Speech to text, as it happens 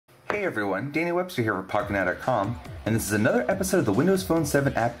Hey everyone, Danny Webster here for Pocketnow.com, and this is another episode of the Windows Phone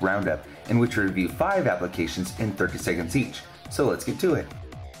 7 App Roundup, in which we review 5 applications in 30 seconds each. So let's get to it.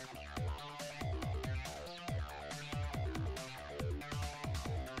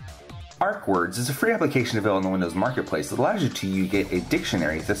 Arkwords is a free application available on the Windows Marketplace that allows you to get a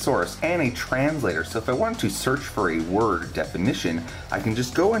dictionary, thesaurus, and a translator. So if I wanted to search for a word definition, I can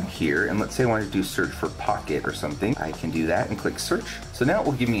just go in here, and let's say I wanted to do search for pocket or something. I can do that and click search. So now it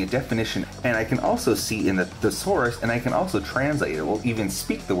will give me a definition, and I can also see in the thesaurus, and I can also translate it. It will even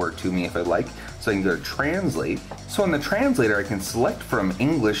speak the word to me if I like, so I can go to translate. So in the translator, I can select from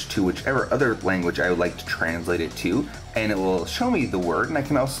English to whichever other language I would like to translate it to, and it will show me the word, and I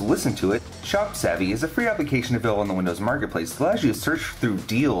can also listen to it. Shop Savvy is a free application available on the Windows Marketplace. It allows you to search through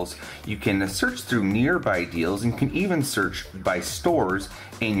deals. You can search through nearby deals, and you can even search by stores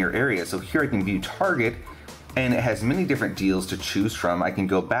in your area. So here I can view Target, and it has many different deals to choose from. I can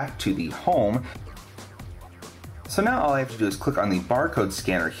go back to the home. So now all I have to do is click on the barcode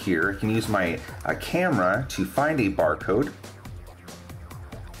scanner here. I can use my camera to find a barcode.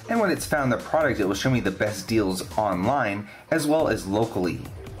 And when it's found the product, it will show me the best deals online as well as locally.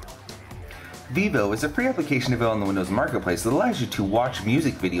 Vevo is a free application available on the Windows Marketplace that allows you to watch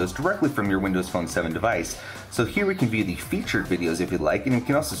music videos directly from your Windows Phone 7 device. So here we can view the featured videos if you'd like, and we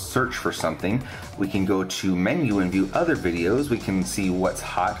can also search for something. We can go to menu and view other videos. We can see what's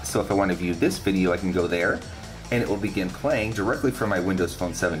hot. So if I want to view this video, I can go there, and it will begin playing directly from my Windows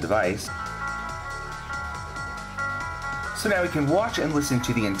Phone 7 device. So now we can watch and listen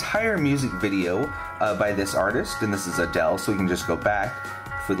to the entire music video by this artist, and this is Adele, so we can just go back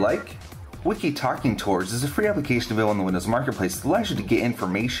if we'd like. Wiki Talking Tours is a free application available on the Windows Marketplace that allows you to get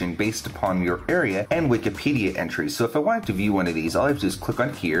information based upon your area and Wikipedia entries. So if I wanted to view one of these, all I have to do is click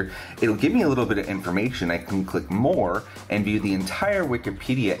on here. It'll give me a little bit of information. I can click more and view the entire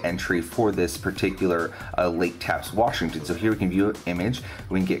Wikipedia entry for this particular Lake Tapps, Washington. So here we can view an image,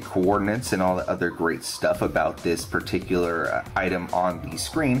 we can get coordinates and all the other great stuff about this particular item on the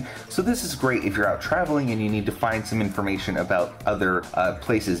screen. So this is great if you're out traveling and you need to find some information about other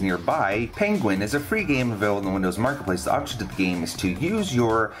places nearby. Penguin is a free game available in the Windows Marketplace. The object of the game is to use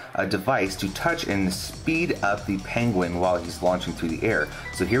your device to touch and speed up the penguin while he's launching through the air.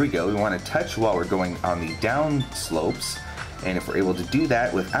 So here we go. We want to touch while we're going on the down slopes, and if we're able to do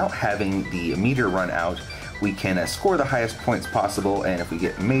that without having the meter run out, we can score the highest points possible. And if we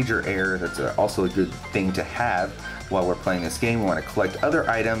get major error, that's also a good thing to have while we're playing this game. We want to collect other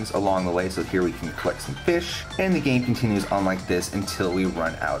items along the way, so here we can collect some fish, and the game continues on like this until we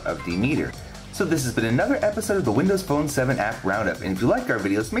run out of the meter. So this has been another episode of the Windows Phone 7 App Roundup, and if you like our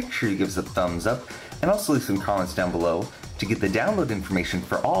videos, make sure you give us a thumbs up, and also leave some comments down below. To get the download information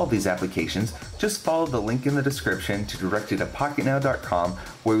for all of these applications, just follow the link in the description to direct you to Pocketnow.com,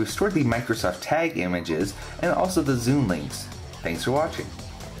 where we store the Microsoft Tag images and also the Zoom links. Thanks for watching.